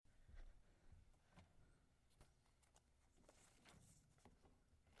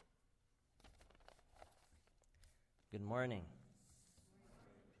Good morning.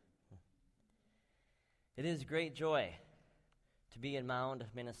 It is great joy to be in Mound,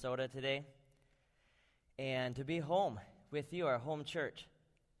 Minnesota today, and to be home with you, our home church.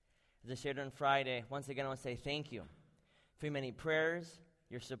 As I shared on Friday, once again I want to say thank you for your many prayers,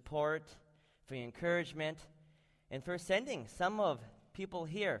 your support, for your encouragement, and for sending some of people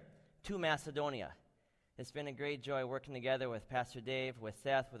here to Macedonia. It's been a great joy working together with Pastor Dave, with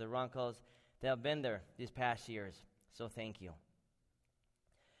Seth, with the Runkles that have been there these past years. So thank you.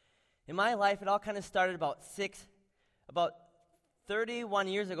 In my life, it all kind of started about 31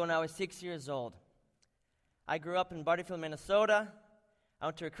 years ago when I was 6 years old. I grew up in Butterfield, Minnesota. I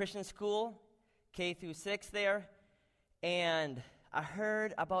went to a Christian school, K through 6 there, and I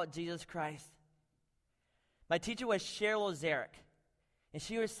heard about Jesus Christ. My teacher was Cheryl Zarek, and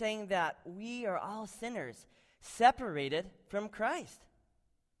she was saying that we are all sinners, separated from Christ.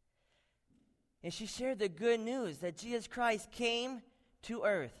 And she shared the good news that Jesus Christ came to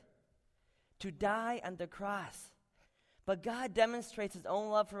earth to die on the cross. But God demonstrates his own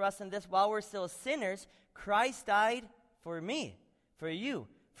love for us in this: while we're still sinners, Christ died for me, for you,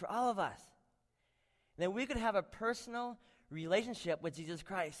 for all of us. And that we could have a personal relationship with Jesus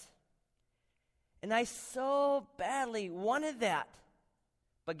Christ. And I so badly wanted that.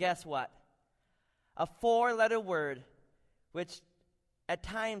 But guess what? A 4-letter word, which at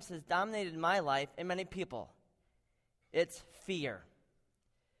times has dominated my life and many people. It's fear.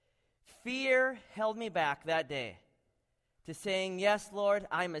 Fear held me back that day to saying, yes, Lord,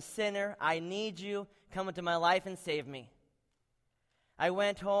 I'm a sinner. I need you. Come into my life and save me. I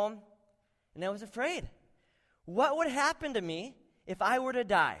went home and I was afraid. What would happen to me if I were to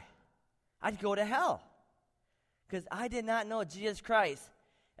die? I'd go to hell because I did not know Jesus Christ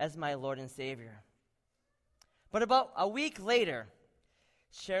as my Lord and Savior. But about a week later,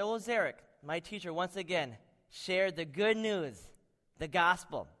 Cheryl Zarek, my teacher, once again shared the good news, the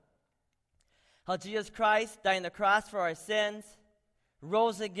gospel. How Jesus Christ died on the cross for our sins,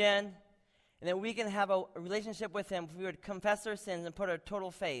 rose again, and that we can have a relationship with him if we would confess our sins and put our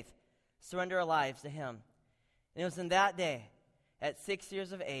total faith, surrender our lives to him. And it was in that day, at 6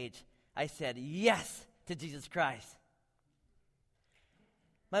 years of age, I said yes to Jesus Christ.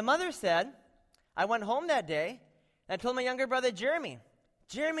 My mother said, I went home that day, and I told my younger brother, Jeremy,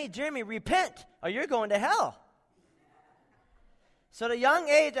 repent, or you're going to hell. So at a young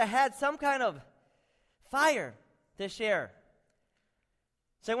age, I had some kind of fire to share.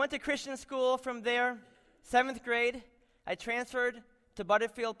 So I went to Christian school. From there, 7th grade, I transferred to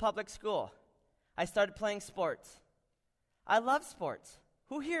Butterfield Public School. I started playing sports. I love sports.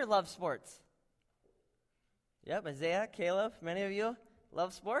 Who here loves sports? Yep, Isaiah, Caleb, many of you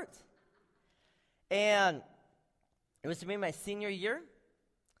love sports. And it was to be my senior year.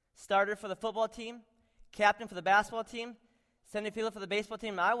 Starter for the football team, captain for the basketball team, center fielder for the baseball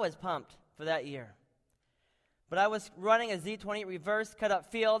team. I was pumped for that year. But I was running a Z28 reverse, cut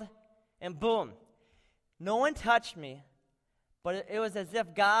up field, and boom. No one touched me, but it was as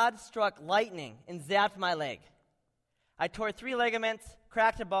if God struck lightning and zapped my leg. I tore 3 ligaments,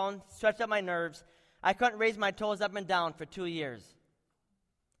 cracked a bone, stretched out my nerves. I couldn't raise my toes up and down for 2 years.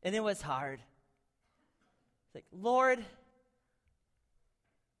 And it was hard. It's like, Lord,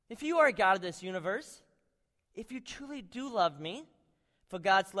 if you are God of this universe, if you truly do love me, for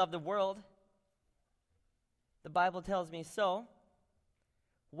God's loved the world, the Bible tells me so,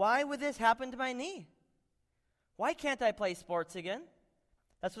 why would this happen to my knee? Why can't I play sports again?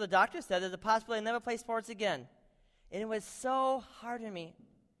 That's what the doctor said. There's a possibility I never play sports again. And it was so hard on me.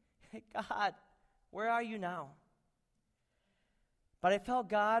 God, where are you now? But I felt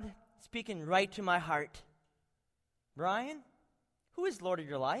God speaking right to my heart. Brian, who is Lord of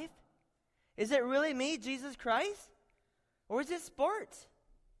your life? Is it really me, Jesus Christ? Or is it sports?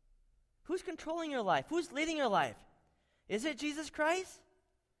 Who's controlling your life? Who's leading your life? Is it Jesus Christ?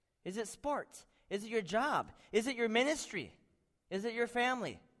 Is it sports? Is it your job? Is it your ministry? Is it your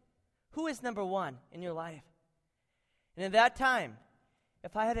family? Who is number one in your life? And at that time,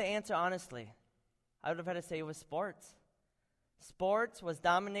 if I had to answer honestly, I would have had to say it was sports. Sports was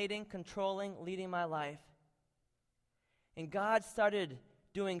dominating, controlling, leading my life. And God started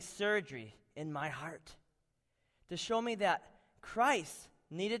doing surgery in my heart to show me that Christ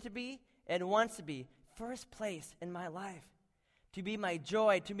needed to be and wants to be first place in my life, to be my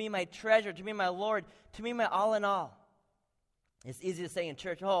joy, to be my treasure, to be my Lord, to be my all in all. It's easy to say in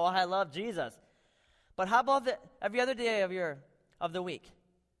church, oh, I love Jesus. But how about every other day of the week?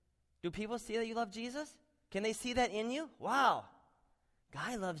 Do people see that you love Jesus? Can they see that in you? Wow,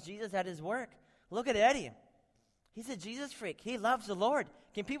 Guy loves Jesus at his work. Look at Eddie. He's a Jesus freak. He loves the Lord.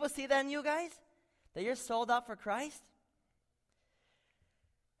 Can people see that in you guys? That you're sold out for Christ?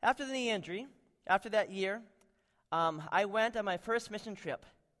 After the knee injury, after that year, I went on my first mission trip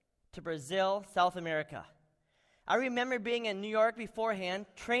to Brazil, South America. I remember being in New York beforehand,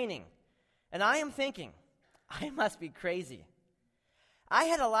 training, and I am thinking, I must be crazy. I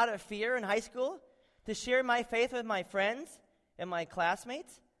had a lot of fear in high school to share my faith with my friends and my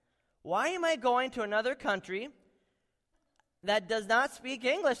classmates. Why am I going to another country that does not speak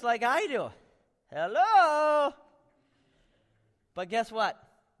English like I do? Hello? But guess what?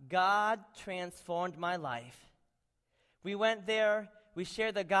 God transformed my life. We went there, we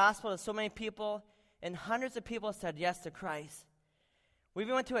shared the gospel to so many people, and hundreds of people said yes to Christ. We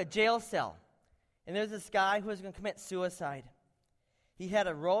even went to a jail cell, and there's this guy who was going to commit suicide. He had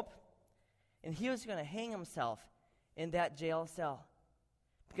a rope, and he was going to hang himself in that jail cell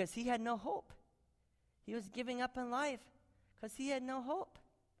because he had no hope. He was giving up in life because he had no hope.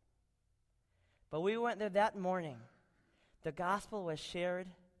 But we went there that morning. The gospel was shared.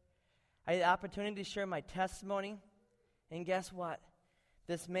 I had the opportunity to share my testimony. And guess what?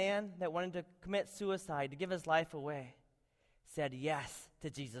 This man that wanted to commit suicide, to give his life away, said yes to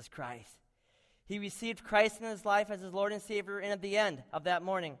Jesus Christ. He received Christ in his life as his Lord and Savior, and at the end of that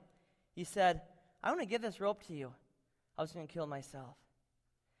morning, he said, I want to give this rope to you. I was going to kill myself.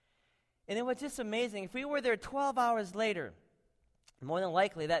 And it was just amazing. If we were there 12 hours later, more than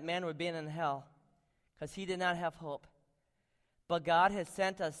likely that man would be in hell because he did not have hope. But God had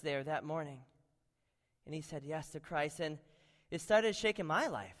sent us there that morning. And he said yes to Christ. And it started shaking my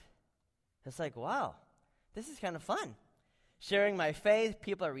life. It's like, wow, this is kind of fun. Sharing my faith,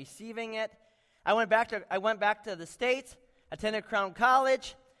 people are receiving it. I went back to the States, attended Crown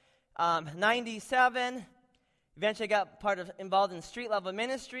College, 97. Eventually got involved in street level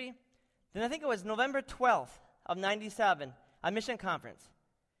ministry. Then I think it was November 12th of 97, a mission conference.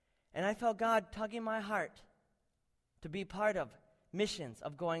 And I felt God tugging my heart to be part of missions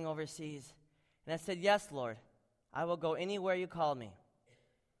of going overseas. And I said, yes, Lord, I will go anywhere you call me.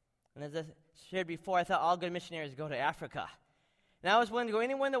 And as I shared before, I thought all good missionaries go to Africa. And I was willing to go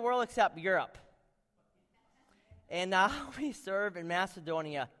anywhere in the world except Europe. And now we serve in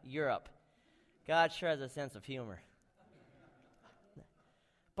Macedonia, Europe. God sure has a sense of humor.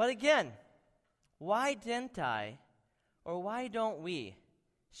 But again, why didn't I, or why don't we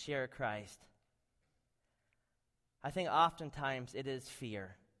share Christ? I think oftentimes it is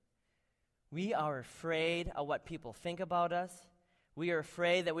fear. We are afraid of what people think about us. We are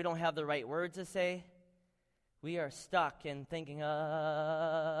afraid that we don't have the right words to say. We are stuck in thinking,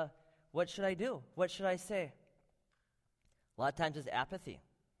 what should I do? What should I say? A lot of times it's apathy.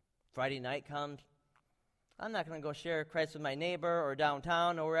 Friday night comes, I'm not going to go share Christ with my neighbor or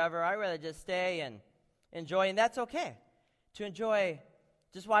downtown or wherever. I'd rather just stay and enjoy, and that's okay, to enjoy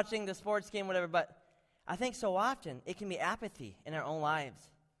just watching the sports game, whatever. But I think so often it can be apathy in our own lives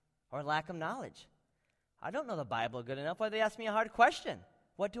or lack of knowledge. I don't know the Bible good enough. Why they ask me a hard question?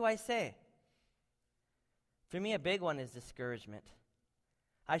 What do I say? For me, a big one is discouragement.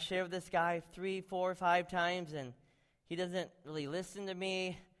 I share with this guy 3, 4, 5 times, and he doesn't really listen to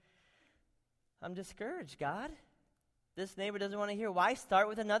me. I'm discouraged, God. This neighbor doesn't want to hear. Why start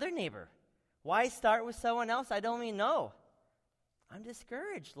with another neighbor? Why start with someone else I don't even know? I'm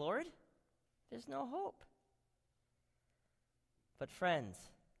discouraged, Lord. There's no hope. But friends,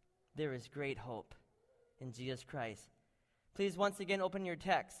 there is great hope in Jesus Christ. Please once again open your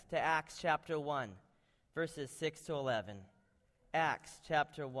text to Acts chapter 1, verses 6 to 11. Acts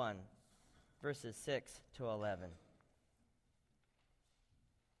chapter 1, verses 6 to 11.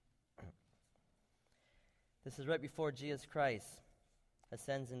 This is right before Jesus Christ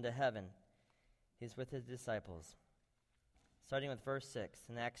ascends into heaven. He's with his disciples. Starting with verse 6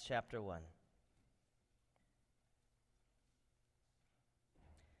 in Acts chapter 1.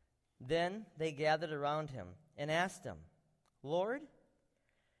 Then they gathered around him and asked him, Lord,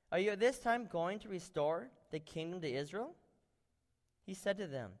 are you at this time going to restore the kingdom to Israel? He said to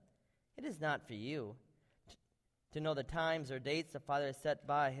them, it is not for you to know the times or dates the Father has set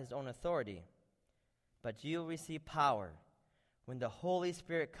by his own authority, but you will receive power when the Holy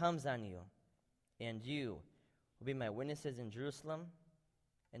Spirit comes on you, and you will be my witnesses in Jerusalem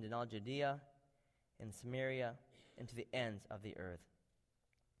and in all Judea and Samaria and to the ends of the earth.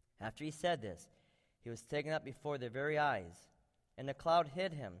 After he said this, he was taken up before their very eyes, and a cloud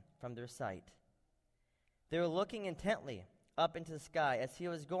hid him from their sight. They were looking intently up into the sky as he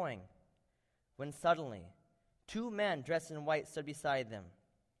was going, when suddenly 2 men dressed in white stood beside them.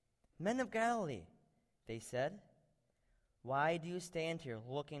 Men of Galilee, they said, why do you stand here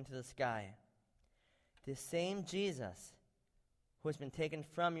looking to the sky? The same Jesus who has been taken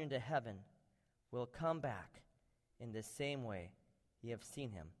from you into heaven will come back in the same way ye have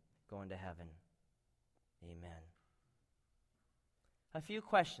seen him go into heaven. Amen. A few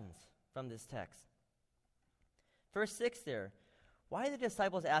questions from this text. Verse 6 there, why are the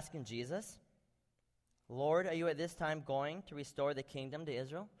disciples asking Jesus, Lord, are you at this time going to restore the kingdom to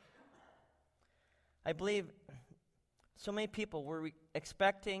Israel? I believe so many people were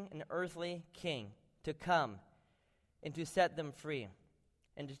expecting an earthly king to come and to set them free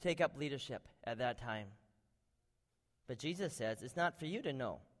and to take up leadership at that time. But Jesus says it's not for you to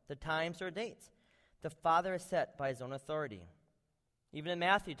know the times or dates. The Father is set by his own authority. Even in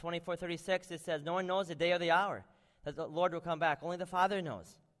Matthew 24:36, it says, no one knows the day or the hour that the Lord will come back. Only the Father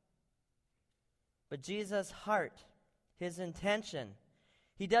knows. But Jesus' heart, his intention,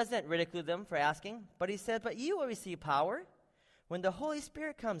 he doesn't ridicule them for asking, but he said, but you will receive power when the Holy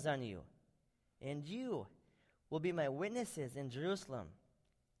Spirit comes on you, and you will be my witnesses in Jerusalem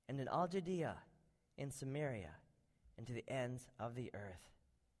and in all Judea, in Samaria, and to the ends of the earth.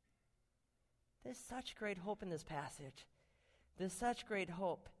 There's such great hope in this passage. There's such great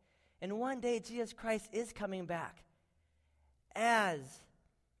hope. And one day Jesus Christ is coming back as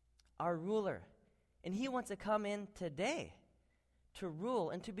our ruler. And he wants to come in today to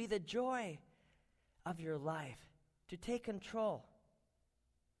rule and to be the joy of your life, to take control.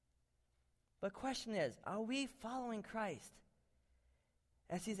 But the question is, are we following Christ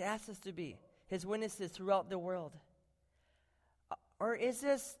as he's asked us to be, his witnesses throughout the world? Or is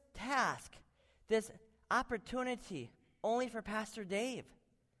this task, this opportunity, only for Pastor Dave?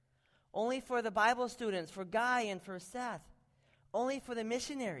 Only for the Bible students, for Guy and for Seth? Only for the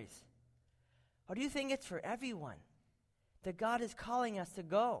missionaries? Or do you think it's for everyone? That God is calling us to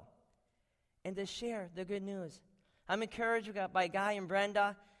go and to share the good news. I'm encouraged by Guy and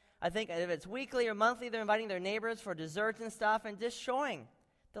Brenda. I think if it's weekly or monthly, they're inviting their neighbors for desserts and stuff and just showing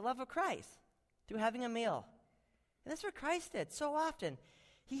the love of Christ through having a meal. And that's what Christ did so often.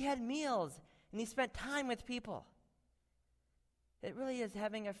 He had meals and he spent time with people. It really is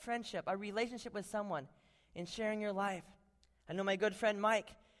having a friendship, a relationship with someone and sharing your life. I know my good friend Mike,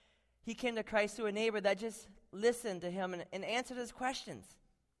 he came to Christ through a neighbor that just listened to him and answered his questions.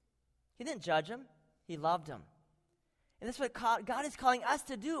 He didn't judge him. He loved him. And that's what God is calling us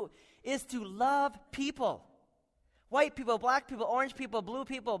to do, is to love people. White people, black people, orange people, blue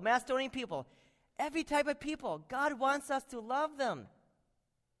people, Macedonian people. Every type of people. God wants us to love them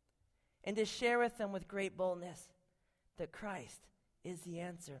and to share with them with great boldness that Christ is the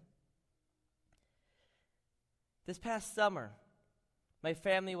answer. This past summer, my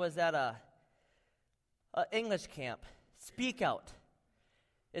family was at a English camp, Speak Out.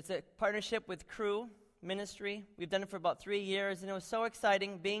 It's a partnership with Cru Ministry. We've done it for about 3 years, and it was so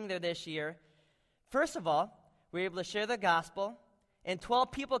exciting being there this year. First of all, we were able to share the gospel, and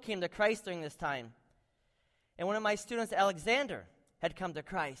 12 people came to Christ during this time. And one of my students, Alexander, had come to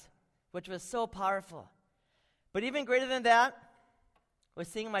Christ, which was so powerful. But even greater than that was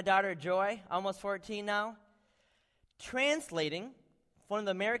seeing my daughter Joy, almost 14 now, translating, one of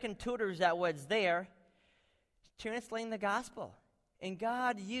the American tutors that was there, translating the gospel. And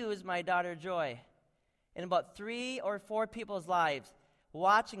God used my daughter Joy in about 3 or 4 people's lives,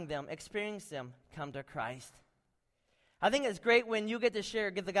 watching them, experiencing them come to Christ. I think it's great when you get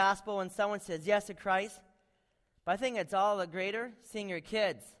to get the gospel and someone says yes to Christ. But I think it's all the greater seeing your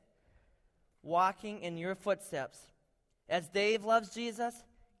kids walking in your footsteps. As Dave loves Jesus,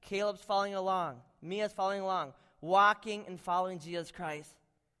 Caleb's following along, Mia's following along, walking and following Jesus Christ.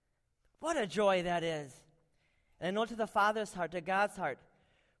 What a joy that is. And I know to the Father's heart, to God's heart,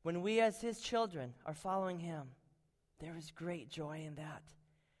 when we as his children are following him, there is great joy in that.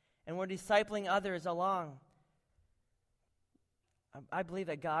 And we're discipling others along. I believe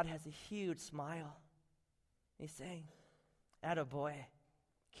that God has a huge smile. He's saying, attaboy,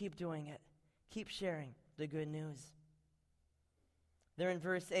 keep doing it. Keep sharing the good news. There in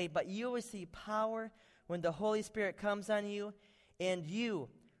verse 8, but you will receive power when the Holy Spirit comes on you, and you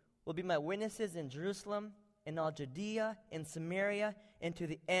will be my witnesses in Jerusalem, in all Judea, in Samaria, and to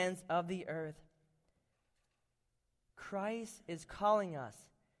the ends of the earth. Christ is calling us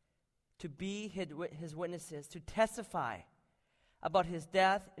to be his witnesses, to testify about his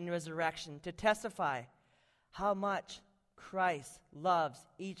death and resurrection, to testify how much Christ loves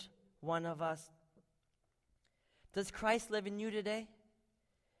each one of us. Does Christ live in you today?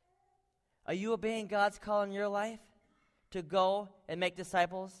 Are you obeying God's call in your life to go and make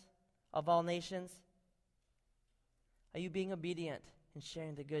disciples of all nations? Are you being obedient and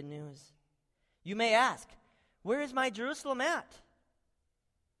sharing the good news? You may ask, where is my Jerusalem at?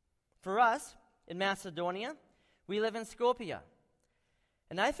 For us, in Macedonia, we live in Skopje.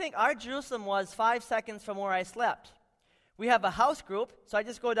 And I think our Jerusalem was 5 seconds from where I slept. we have a house group, so I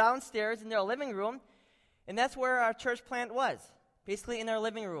just go downstairs in their living room, and that's where our church plant was, basically in our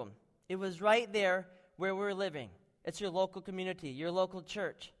living room. It was right there where we're living. It's your local community, your local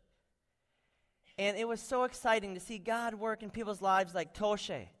church. And it was so exciting to see God work in people's lives like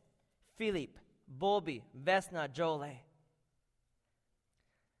Toshe, Philippe, Bobi, Vesna, Jole.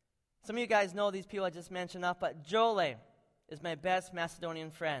 Some of you guys know these people I just mentioned up, but Jole is my best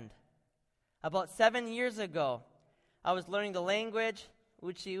Macedonian friend. About 7 years ago, I was learning the language,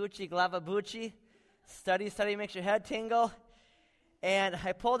 uchi uchi glava buchi, study makes your head tingle, and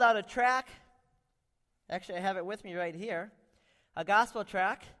I pulled out a track. Actually, I have it with me right here, a gospel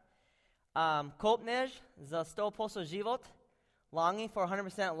track, Kopnej za 100% život, longing for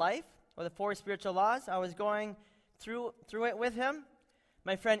 100% life, or the 4 spiritual laws. I was going through it with him.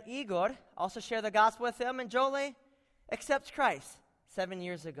 My friend Igor also shared the gospel with him, and Jole accepts Christ 7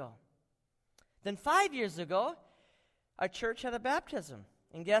 years ago. Then 5 years ago, our church had a baptism.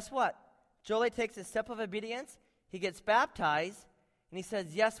 And guess what? Jole takes a step of obedience. He gets baptized, and he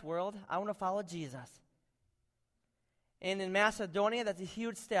says, yes, world, I want to follow Jesus. And in Macedonia, that's a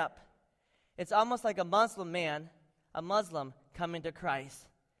huge step. It's almost like a Muslim man, a Muslim coming to Christ.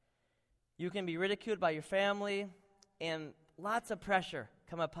 You can be ridiculed by your family, and lots of pressure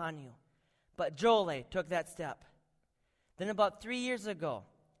come upon you. But Jole took that step. Then about 3 years ago,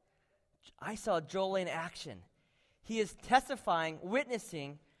 I saw Jole in action. He is testifying,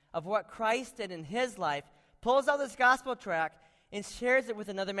 witnessing of what Christ did in his life, pulls out this gospel tract, and shares it with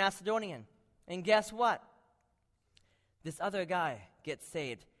another Macedonian. And guess what? This other guy gets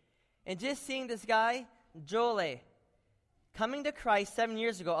saved. And just seeing this guy, Jole, coming to Christ 7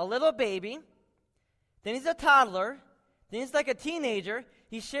 years ago, a little baby, then he's a toddler, then he's like a teenager,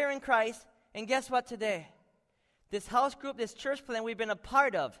 he's sharing Christ, and guess what today? This house group, this church plant we've been a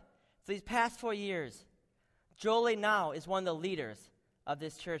part of for these past 4 years, Jole now is one of the leaders of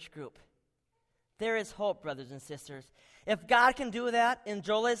this church group. There is hope, brothers and sisters. If God can do that in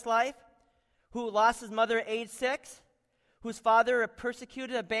Jole's life, who lost his mother at age 6, whose father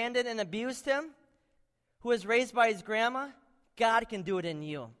persecuted, abandoned, and abused him, who was raised by his grandma, God can do it in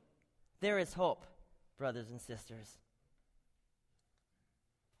you. There is hope, brothers and sisters.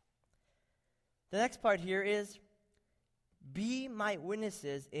 The next part here is, be my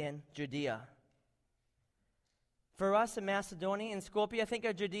witnesses in Judea. For us in Macedonia and Skopje, I think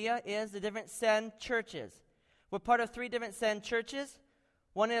of Judea is the different Send churches. We're part of 3 different Send churches.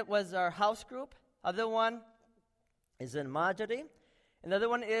 One it was our house group. Other one is in Majori. And the other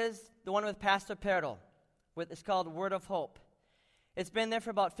one is the one with Pastor Perl. It's called Word of Hope. It's been there for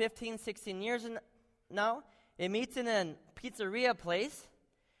about 15, 16 years now. It meets in a pizzeria place.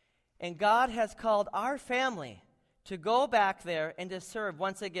 And God has called our family to go back there and to serve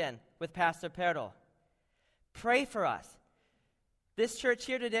once again with Pastor Perl. Pray for us. This church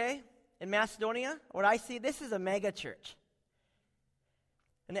here today in Macedonia, what I see, this is a mega church.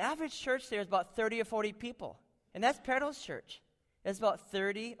 And the average church there is about 30 or 40 people. And that's Perl's church. It's about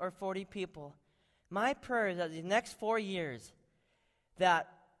 30 or 40 people. My prayer is that the next 4 years that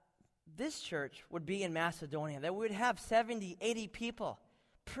this church would be in Macedonia, that we would have 70, 80 people.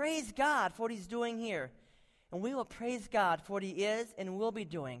 Praise God for what he's doing here. And we will praise God for what he is and will be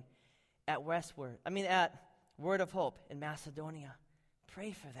doing at Word of Hope in Macedonia.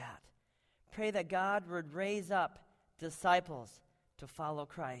 Pray for that. Pray that God would raise up disciples to follow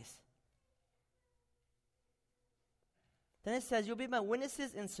Christ. Then it says, you'll be my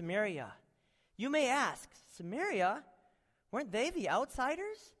witnesses in Samaria. You may ask, Samaria? Weren't they the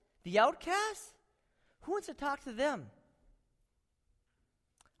outsiders? The outcasts? Who wants to talk to them?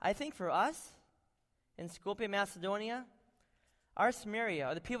 I think for us, in Skopje, Macedonia, our Samaria,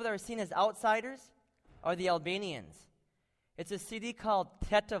 or the people that are seen as outsiders, are the Albanians. It's a city called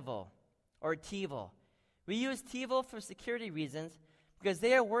Tetovo, or Tivo. We use Tivo for security reasons because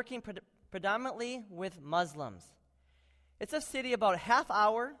they are working predominantly with Muslims. It's a city about a half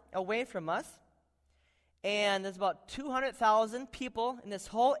hour away from us, and there's about 200,000 people in this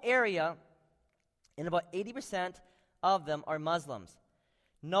whole area, and about 80% of them are Muslims.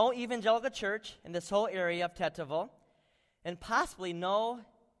 No evangelical church in this whole area of Tetovo, and possibly no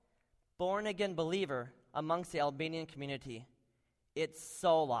born-again believer amongst the Albanian community. It's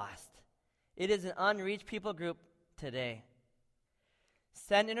so lost. It is an unreached people group today.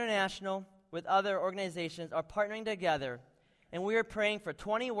 Send International with other organizations are partnering together, and we are praying for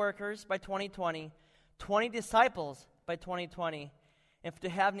 20 workers by 2020, 20 disciples by 2020, and to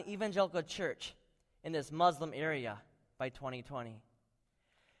have an evangelical church in this Muslim area by 2020.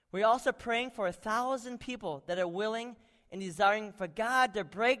 We're also praying for 1,000 people that are willing and desiring for God to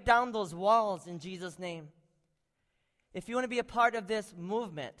break down those walls in Jesus' name. If you want to be a part of this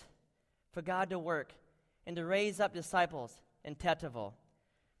movement for God to work and to raise up disciples in Teteville,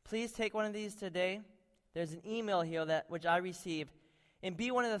 please take one of these today. There's an email here which I received, and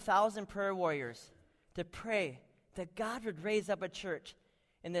be one of the 1,000 prayer warriors to pray that God would raise up a church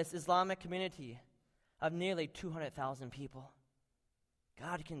in this Islamic community of nearly 200,000 people.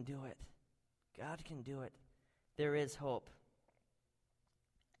 God can do it. God can do it. There is hope.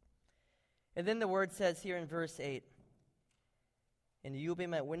 And then the word says here in verse 8, and you will be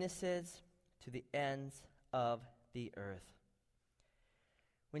my witnesses to the ends of the earth.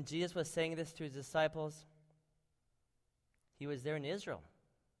 When Jesus was saying this to his disciples, he was there in Israel.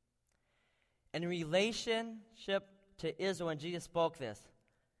 And in relationship to Israel, when Jesus spoke this,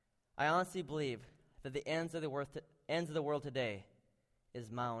 I honestly believe that the ends of the world today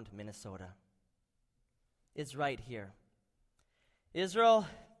is Mound, Minnesota. It's right here. Israel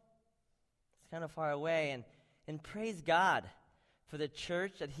is kind of far away, and praise God for the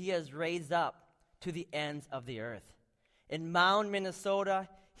church that he has raised up to the ends of the earth. In Mound, Minnesota,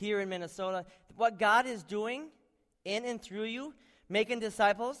 here in Minnesota, what God is doing in and through you, making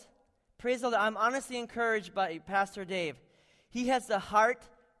disciples, praise the Lord. I'm honestly encouraged by Pastor Dave. He has the heart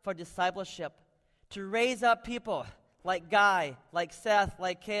for discipleship, to raise up people like Guy, like Seth,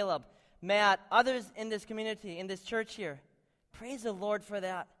 like Caleb, Matt, others in this community, in this church here. Praise the Lord for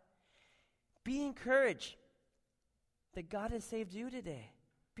that. Be encouraged that God has saved you today.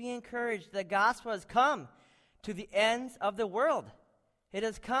 Be encouraged. The gospel has come to the ends of the world. It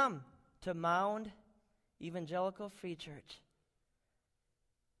has come to Mound Evangelical Free Church.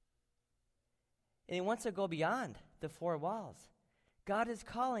 And he wants to go beyond the four walls. God is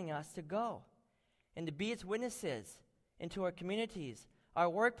calling us to go and to be its witnesses into our communities, our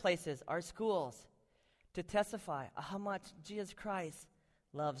workplaces, our schools, to testify how much Jesus Christ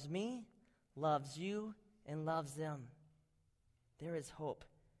loves me, loves you, and loves them. There is hope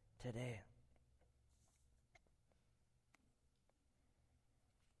today.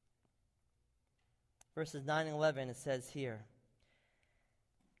 Verses 9 and 11, it says here,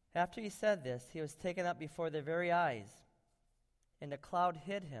 after he said this, he was taken up before their very eyes, and a cloud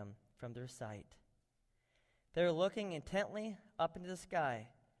hid him from their sight. They were looking intently up into the sky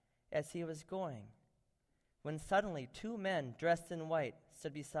as he was going, when suddenly 2 men dressed in white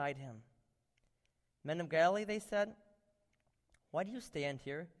stood beside him. Men of Galilee, they said, why do you stand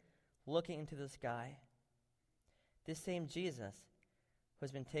here looking into the sky? This same Jesus who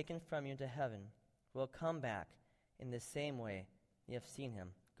has been taken from you to heaven will come back in the same way you have seen him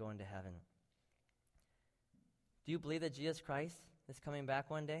go into heaven. Do you believe that Jesus Christ is coming back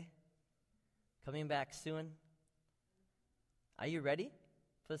one day? Coming back soon? Are you ready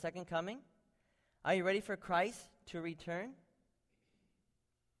for the second coming? Are you ready for Christ to return?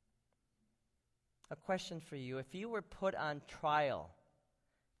 A question for you. If you were put on trial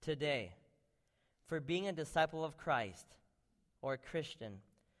today for being a disciple of Christ or a Christian,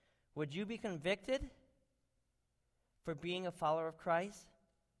 would you be convicted for being a follower of Christ?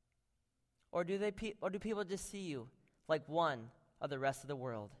 Or do people just see you like one of the rest of the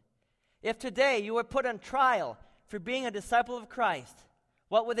world? If today you were put on trial for being a disciple of Christ,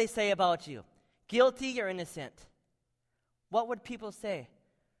 what would they say about you? Guilty or innocent? What would people say?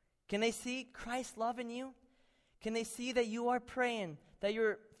 Can they see Christ's love in you? Can they see that you are praying, that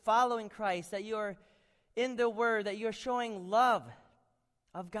you're following Christ, that you're in the Word, that you're showing love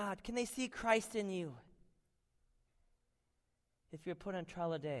of God? Can they see Christ in you? If you're put on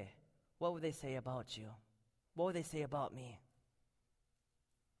trial today, what would they say about you? What would they say about me?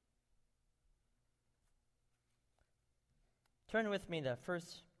 Turn with me to 1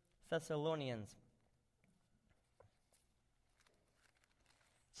 Thessalonians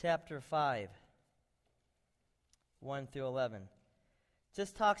chapter 5, 1 through 11.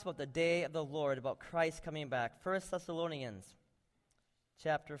 Just talks about the day of the Lord, about Christ coming back. 1 Thessalonians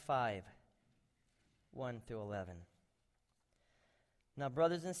chapter 5, 1 through 11. Now,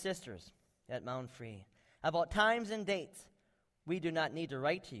 brothers and sisters at Mount Free, about times and dates, we do not need to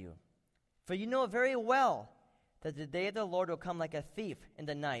write to you, for you know very well that the day of the Lord will come like a thief in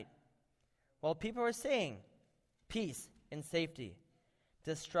the night. While people are saying, peace and safety,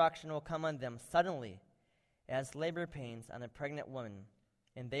 destruction will come on them suddenly, as labor pains on a pregnant woman,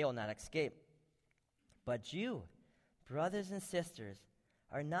 and they will not escape. But you, brothers and sisters,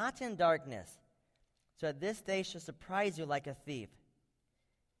 are not in darkness, so that this day should surprise you like a thief.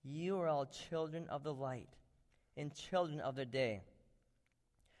 You are all children of the light and children of the day.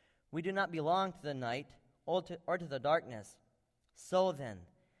 We do not belong to the night or to the darkness. So then,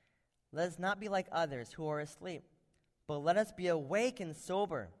 let us not be like others who are asleep, but let us be awake and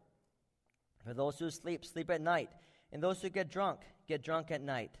sober. For those who sleep, sleep at night, And those who get drunk at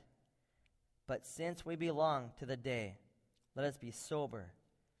night. But since we belong to the day, let us be sober,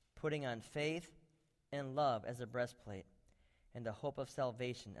 putting on faith and love as a breastplate, and the hope of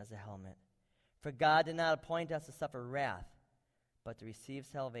salvation as a helmet. For God did not appoint us to suffer wrath, but to receive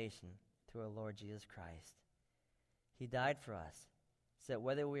salvation through our Lord Jesus Christ. He died for us, so that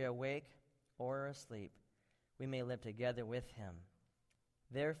whether we are awake or are asleep, we may live together with him.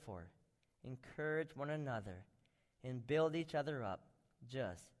 Therefore, encourage one another and build each other up,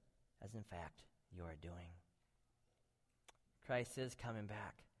 just as in fact you are doing. Christ is coming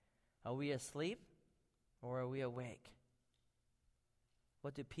back. Are we asleep or are we awake?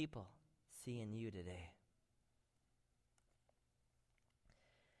 What do people see in you today?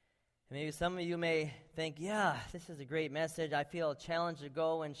 And maybe some of you may think, yeah, this is a great message. I feel challenged to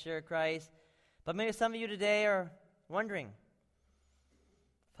go and share Christ. But maybe some of you today are wondering,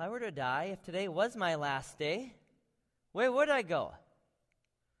 if I were to die, if today was my last day, where would I go?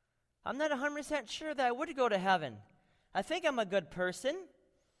 I'm not 100% sure that I would go to heaven. I think I'm a good person.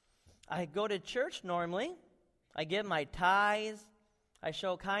 I go to church normally. I give my tithes. I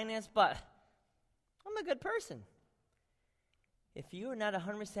show kindness, but I'm a good person. If you are not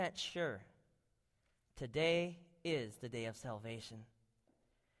 100% sure, today is the day of salvation.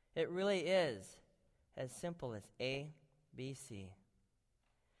 It really is as simple as A, B, C.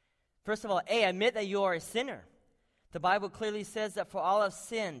 First of all, A, admit that you are a sinner. The Bible clearly says that for all have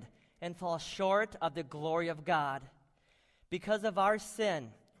sinned and fall short of the glory of God. Because of our sin,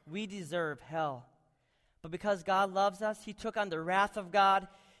 we deserve hell. But because God loves us, he took on the wrath of God.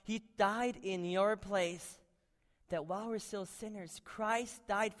 He died in your place, that while we're still sinners, Christ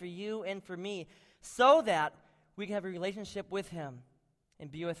died for you and for me, so that we can have a relationship with him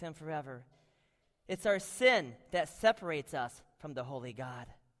and be with him forever. It's our sin that separates us from the holy God.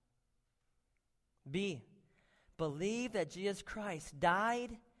 B, believe that Jesus Christ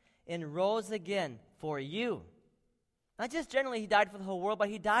died and rose again for you. Not just generally he died for the whole world, but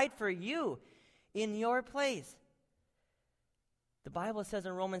he died for you in your place. The Bible says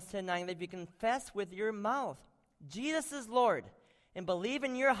in Romans 10:9 that if you confess with your mouth Jesus is Lord and believe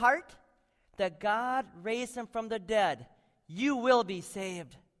in your heart that God raised him from the dead, you will be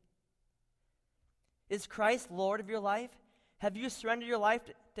saved. Is Christ Lord of your life? Have you surrendered your life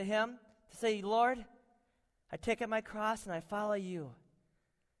to him to say, Lord, I take up my cross and I follow you.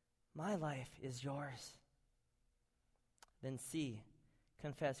 My life is yours. Then C,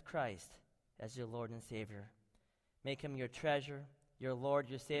 confess Christ as your Lord and Savior. Make him your treasure, your Lord,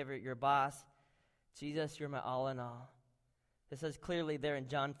 your Savior, your boss. Jesus, you're my all in all. This says clearly there in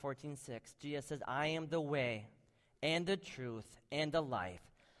John 14:6. Jesus says, I am the way and the truth and the life.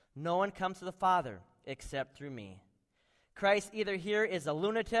 No one comes to the Father except through me. Christ either here is a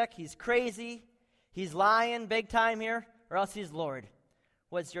lunatic, he's crazy, he's lying big time here, or else he's Lord.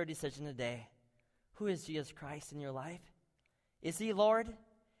 What's your decision today? Who is Jesus Christ in your life? Is he Lord?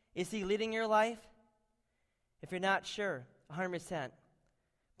 Is he leading your life? If you're not sure, 100%,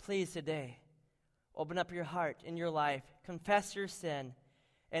 please today, open up your heart in your life, confess your sin,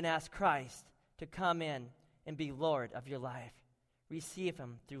 and ask Christ to come in and be Lord of your life. Receive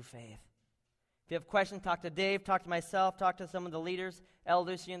him through faith. If you have questions, talk to Dave, talk to myself, talk to some of the leaders,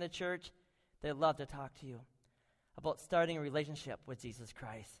 elders here in the church. They'd love to talk to you about starting a relationship with Jesus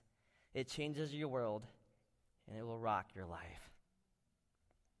Christ. It changes your world, and it will rock your life.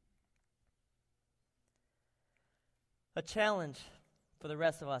 A challenge for the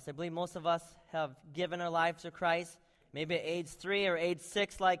rest of us. I believe most of us have given our lives to Christ, maybe at age 3 or age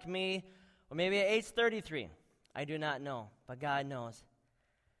 6 like me, or maybe at age 33. I do not know, but God knows.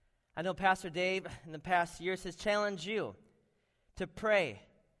 I know Pastor Dave in the past years has challenged you to pray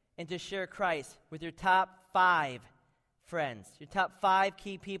and to share Christ with your top 5 friends, your top 5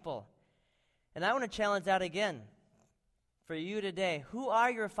 key people. And I want to challenge that again for you today. Who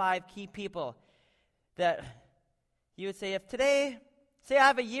are your 5 key people that you would say, if today, say I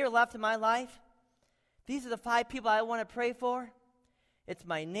have a year left in my life, these are the 5 people I want to pray for? It's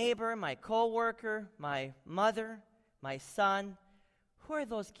my neighbor, my coworker, my mother, my son. Who are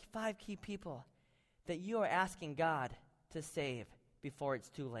those 5 key people that you are asking God to save before it's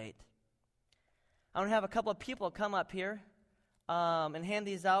too late? I want to have a couple of people come up here and hand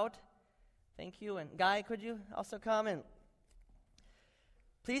these out. Thank you. And Guy, could you also come? And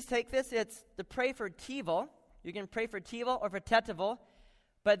please take this. It's to pray for Tivo. You can pray for Tivo or for Tetivo.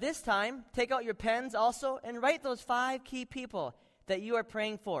 But this time, take out your pens also and write those 5 key people that you are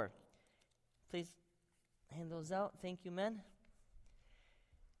praying for. Please hand those out. Thank you, men.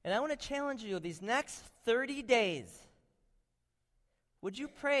 And I want to challenge you these next 30 days. Would you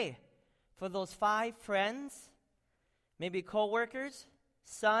pray for those 5 friends maybe co-workers,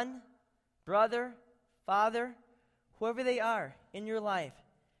 son, brother, father, whoever they are in your life.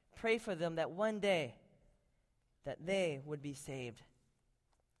 Pray for them that one day that they would be saved.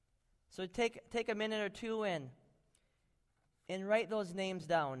 So take a minute or two and write those names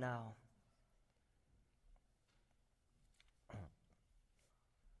down now.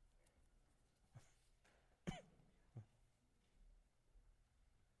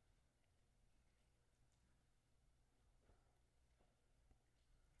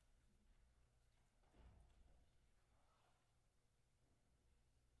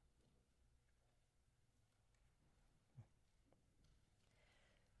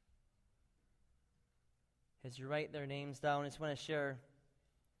 As you write their names down, I just want to share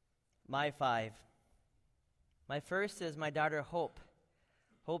my 5. My first is my daughter, Hope.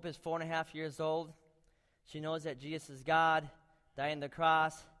 Hope is 4.5 years old. She knows that Jesus is God, died on the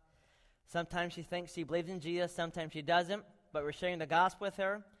cross. Sometimes she thinks she believes in Jesus, sometimes she doesn't, but we're sharing the gospel with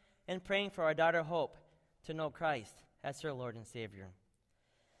her and praying for our daughter, Hope, to know Christ as her Lord and Savior.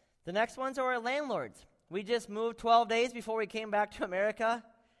 The next ones are our landlords. We just moved 12 days before we came back to America.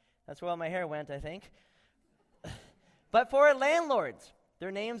 That's where all my hair went, I think. But for our landlords,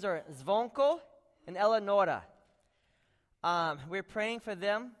 their names are Zvonko and Eleonora. We're praying for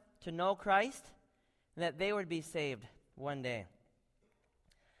them to know Christ and that they would be saved one day.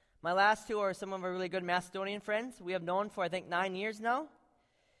 My last 2 are some of our really good Macedonian friends we have known for, I think, 9 years now.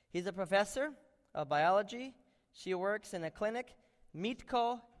 He's a professor of biology. She works in a clinic.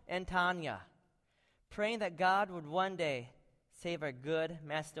 Mitko and Tanya. Praying that God would one day save our good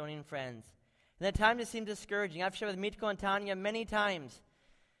Macedonian friends. And at times it seems discouraging. I've shared with Mitko and Tanya many times.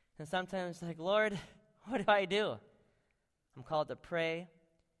 And sometimes like, Lord, what do I do? I'm called to pray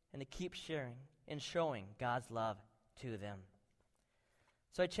and to keep sharing and showing God's love to them.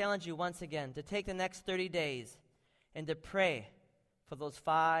 So I challenge you once again to take the next 30 days and to pray for those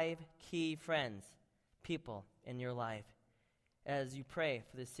 5 key friends, people in your life, as you pray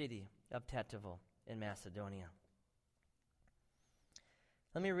for the city of Tetovo in Macedonia.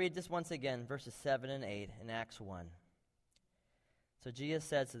 Let me read this once again, verses 7 and 8 in Acts 1. So Jesus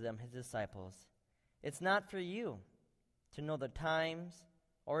says to them, his disciples, "It's not for you to know the times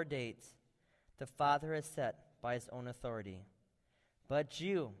or dates the Father has set by his own authority, but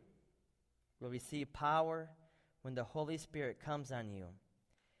you will receive power when the Holy Spirit comes on you,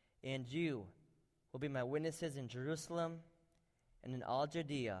 and you will be my witnesses in Jerusalem and in all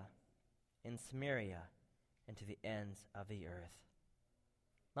Judea, in Samaria, and to the ends of the earth."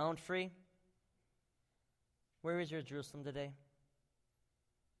 Mount Free, where is your Jerusalem today?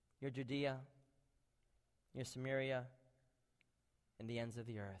 Your Judea, your Samaria, and the ends of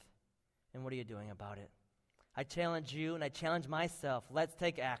the earth. And what are you doing about it? I challenge you and I challenge myself. Let's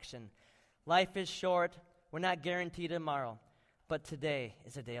take action. Life is short. We're not guaranteed tomorrow. But today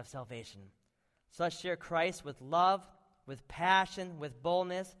is a day of salvation. So let's share Christ with love, with passion, with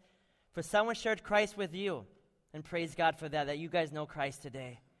boldness. For someone shared Christ with you. And praise God for that you guys know Christ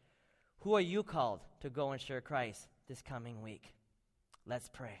today. Who are you called to go and share Christ this coming week? Let's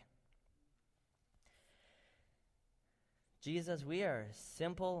pray. Jesus, we are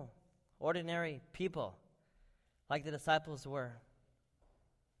simple, ordinary people, like the disciples were.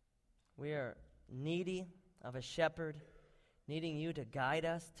 We are needy of a shepherd, needing you to guide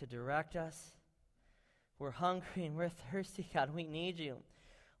us, to direct us. We're hungry and we're thirsty, God. We need you.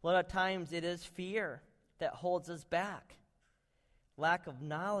 A lot of times it is fear that holds us back. Lack of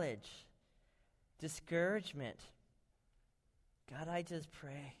knowledge, discouragement. God, I just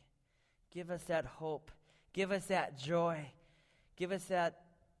pray. Give us that hope. Give us that joy. Give us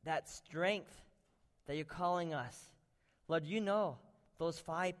that strength that you're calling us. Lord, you know those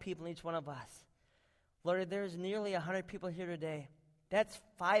 5 people in each one of us. Lord, there's nearly 100 people here today. That's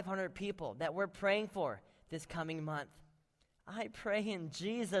 500 people that we're praying for this coming month. I pray in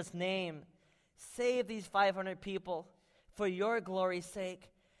Jesus' name, save these 500 people for your glory's sake,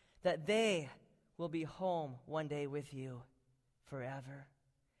 that they will be home one day with you forever.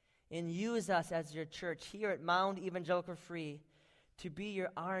 And use us as your church here at Mount Evangelical Free to be your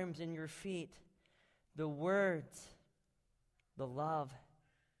arms and your feet, the words, the love,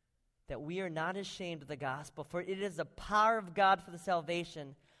 that we are not ashamed of the gospel, for it is the power of God for the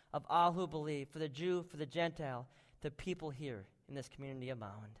salvation of all who believe, for the Jew, for the Gentile, the people here in this community of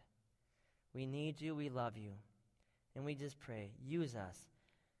Mound. We need you, we love you, and we just pray, use us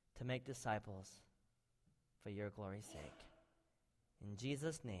to make disciples for your glory's sake. In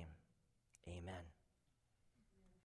Jesus' name, amen.